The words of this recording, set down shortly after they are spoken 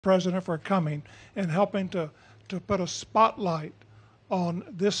President, for coming and helping to put a spotlight on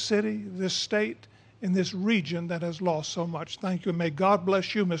this city, this state, and this region that has lost so much. Thank you. May God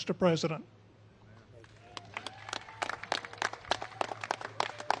bless you, Mr. President.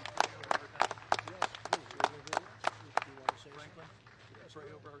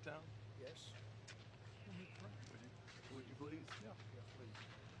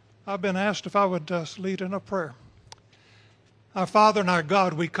 I've been asked if I would lead in a prayer. Our Father and our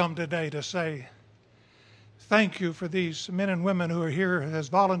God, we come today to say thank you for these men and women who are here as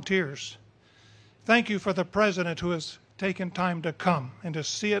volunteers. Thank you for the President who has taken time to come and to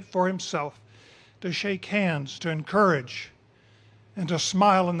see it for himself, to shake hands, to encourage, and to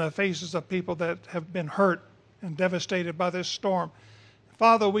smile in the faces of people that have been hurt and devastated by this storm.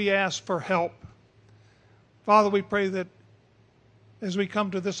 Father, we ask for help. Father, we pray that as we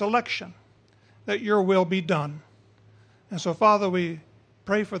come to this election, that your will be done. And so, Father, we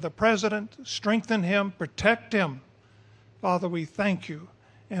pray for the President, strengthen him, protect him. Father, we thank you.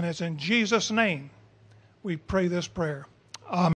 And it's in Jesus' name we pray this prayer.